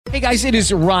Hey guys, it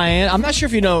is Ryan. I'm not sure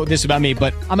if you know this about me,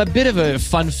 but I'm a bit of a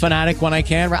fun fanatic when I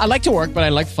can. I like to work, but I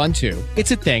like fun too.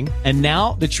 It's a thing. And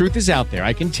now the truth is out there.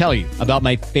 I can tell you about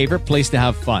my favorite place to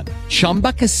have fun.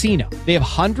 Chumba Casino. They have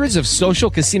hundreds of social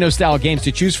casino style games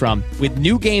to choose from with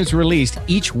new games released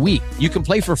each week. You can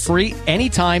play for free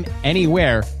anytime,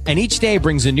 anywhere. And each day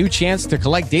brings a new chance to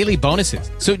collect daily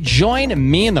bonuses. So join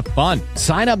me in the fun.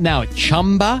 Sign up now at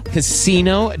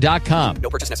ChumbaCasino.com. No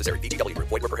purchase necessary. VGW.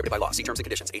 Void where prohibited by law. See terms and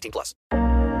conditions. 18+.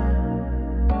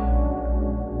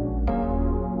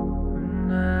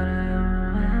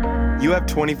 You have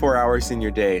 24 hours in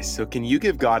your day, so can you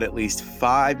give God at least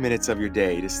 5 minutes of your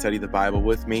day to study the Bible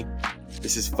with me?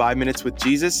 This is 5 Minutes with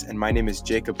Jesus, and my name is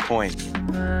Jacob Coyne.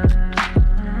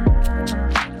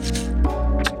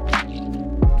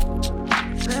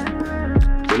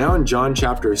 We're now in John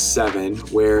chapter 7,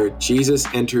 where Jesus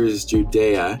enters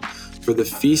Judea for the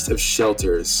Feast of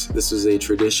Shelters. This was a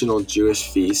traditional Jewish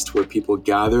feast where people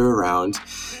gather around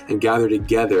and gather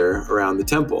together around the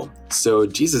temple. So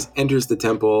Jesus enters the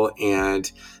temple and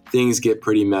things get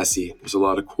pretty messy. There's a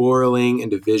lot of quarreling and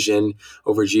division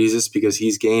over Jesus because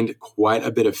he's gained quite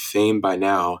a bit of fame by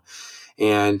now.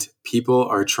 And people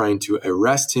are trying to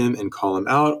arrest him and call him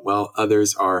out while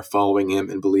others are following him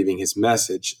and believing his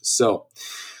message. So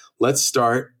let's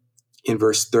start in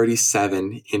verse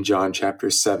 37 in John chapter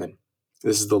 7.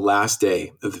 This is the last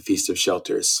day of the Feast of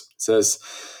Shelters. It says,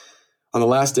 on the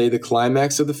last day, the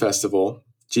climax of the festival,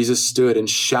 Jesus stood and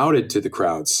shouted to the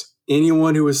crowds,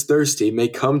 "Anyone who is thirsty may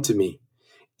come to me.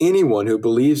 Anyone who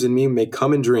believes in me may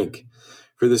come and drink.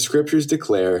 For the scriptures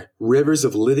declare, rivers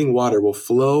of living water will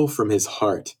flow from his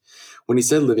heart." When he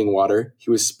said living water, he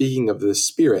was speaking of the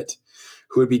Spirit,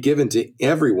 who would be given to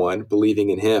everyone believing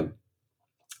in him.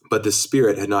 But the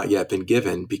Spirit had not yet been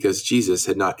given because Jesus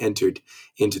had not entered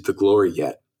into the glory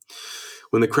yet.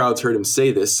 When the crowds heard him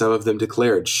say this, some of them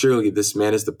declared, "Surely this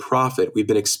man is the prophet we've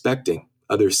been expecting."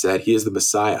 Others said, "He is the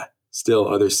Messiah." Still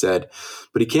others said,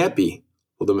 "But he can't be.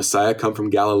 Will the Messiah come from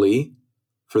Galilee?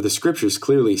 For the scriptures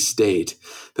clearly state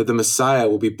that the Messiah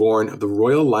will be born of the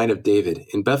royal line of David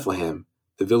in Bethlehem,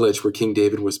 the village where King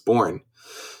David was born."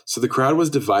 So the crowd was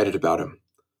divided about him.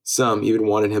 Some even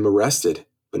wanted him arrested,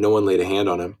 but no one laid a hand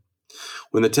on him.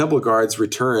 When the temple guards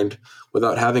returned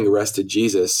without having arrested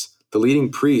Jesus, the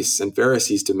leading priests and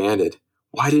Pharisees demanded,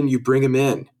 "Why didn't you bring him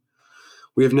in?"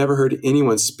 "We have never heard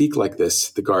anyone speak like this,"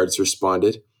 the guards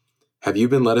responded. "Have you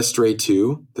been led astray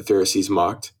too?" the Pharisees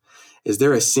mocked. "Is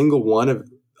there a single one of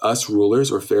us rulers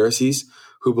or Pharisees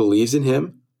who believes in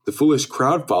him? The foolish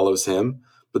crowd follows him,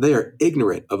 but they are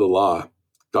ignorant of the law.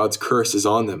 God's curse is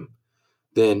on them."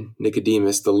 Then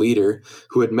Nicodemus, the leader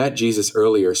who had met Jesus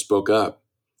earlier, spoke up.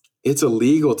 "It's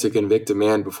illegal to convict a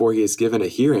man before he is given a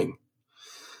hearing."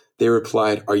 They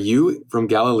replied, "Are you from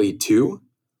Galilee too?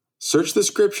 Search the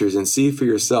scriptures and see for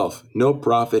yourself. No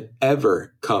prophet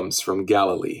ever comes from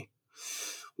Galilee."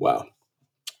 Wow.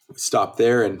 We stop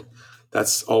there, and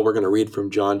that's all we're going to read from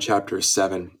John chapter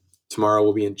 7. Tomorrow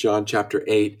we'll be in John chapter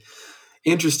 8.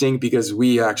 Interesting because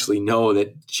we actually know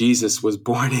that Jesus was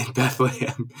born in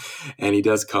Bethlehem, and he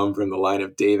does come from the line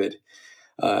of David.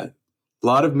 A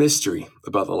lot of mystery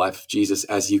about the life of Jesus,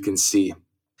 as you can see.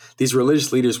 These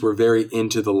religious leaders were very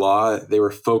into the law. They were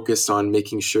focused on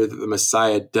making sure that the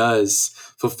Messiah does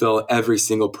fulfill every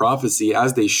single prophecy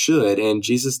as they should. And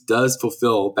Jesus does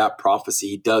fulfill that prophecy.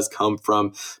 He does come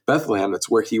from Bethlehem. That's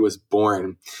where he was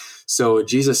born. So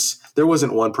there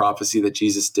wasn't one prophecy that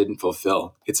Jesus didn't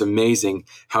fulfill. It's amazing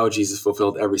how Jesus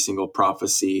fulfilled every single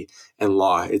prophecy and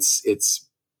law. It's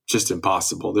just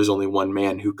impossible. There's only one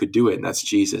man who could do it, and that's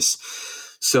Jesus.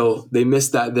 So they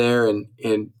missed that there.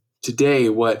 And today,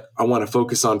 what I want to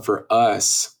focus on for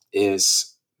us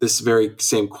is this very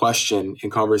same question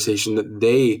and conversation that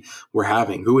they were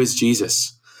having. Who is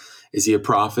Jesus? Is he a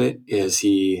prophet? Is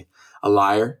he a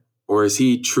liar? Or is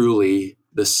he truly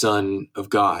the Son of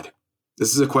God?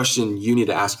 This is a question you need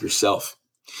to ask yourself.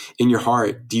 In your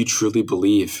heart, do you truly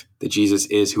believe that Jesus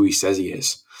is who he says he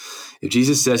is? If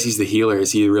Jesus says he's the healer,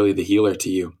 is he really the healer to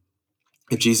you?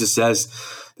 If Jesus says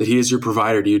that he is your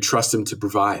provider, do you trust him to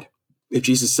provide? If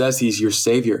Jesus says he's your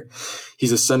savior, he's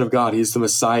the Son of God, he's the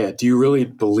Messiah, do you really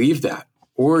believe that?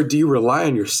 Or do you rely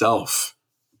on yourself?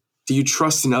 Do you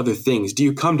trust in other things? Do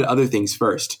you come to other things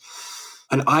first?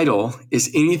 An idol is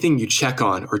anything you check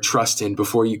on or trust in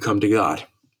before you come to God.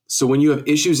 So when you have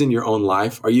issues in your own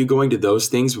life, are you going to those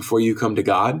things before you come to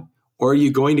God? Or are you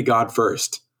going to God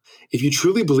first? If you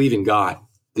truly believe in God,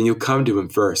 then you'll come to him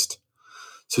first.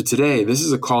 So today, this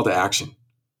is a call to action.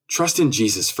 Trust in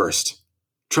Jesus first.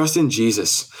 Trust in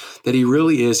Jesus, that he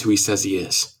really is who he says he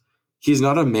is. He is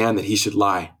not a man that he should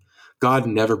lie. God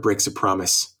never breaks a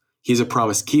promise. He's a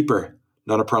promise keeper,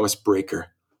 not a promise breaker.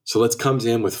 So let's come to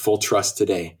him with full trust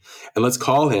today. And let's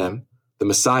call him the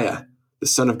Messiah, the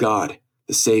Son of God,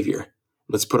 the Savior.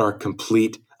 Let's put our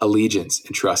complete allegiance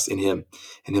and trust in him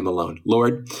and him alone.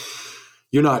 Lord,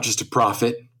 you're not just a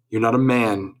prophet. You're not a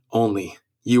man only.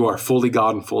 You are fully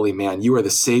God and fully man. You are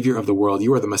the Savior of the world.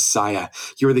 You are the Messiah.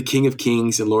 You are the King of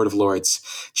kings and Lord of lords.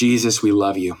 Jesus, we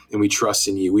love you and we trust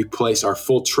in you. We place our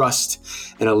full trust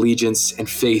and allegiance and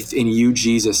faith in you,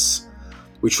 Jesus.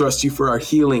 We trust you for our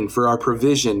healing, for our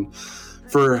provision,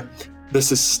 for the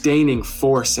sustaining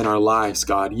force in our lives,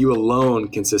 God. You alone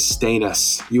can sustain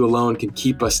us. You alone can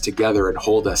keep us together and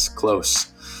hold us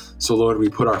close. So, Lord, we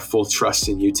put our full trust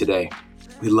in you today.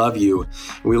 We love you.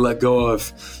 And we let go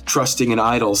of trusting in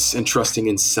idols and trusting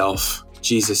in self.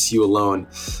 Jesus, you alone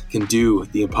can do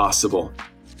the impossible.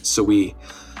 So we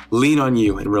lean on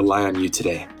you and rely on you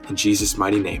today. In Jesus'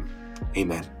 mighty name,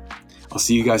 amen. I'll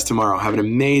see you guys tomorrow. Have an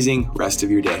amazing rest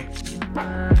of your day.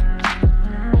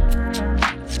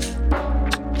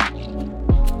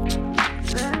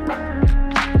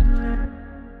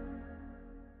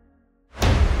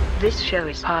 This show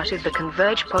is part of the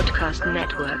Converge Podcast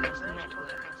Network.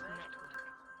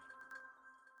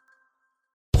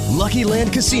 Lucky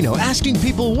Land Casino, asking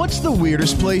people, what's the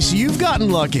weirdest place you've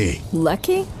gotten lucky?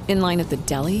 Lucky? In line at the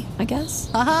deli, I guess?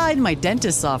 Aha, in my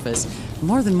dentist's office.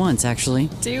 More than once, actually.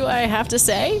 Do I have to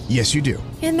say? Yes, you do.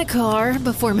 In the car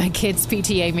before my kids'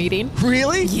 PTA meeting.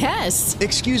 Really? Yes.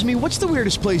 Excuse me, what's the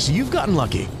weirdest place you've gotten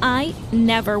lucky? I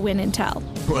never win and tell.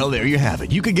 Well, there you have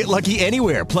it. You can get lucky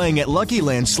anywhere, playing at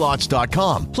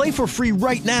LuckyLandSlots.com. Play for free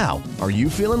right now. Are you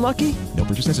feeling lucky? No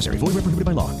purchase necessary. Void where prohibited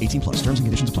by law. 18+. Terms and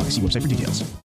conditions apply. See website for details.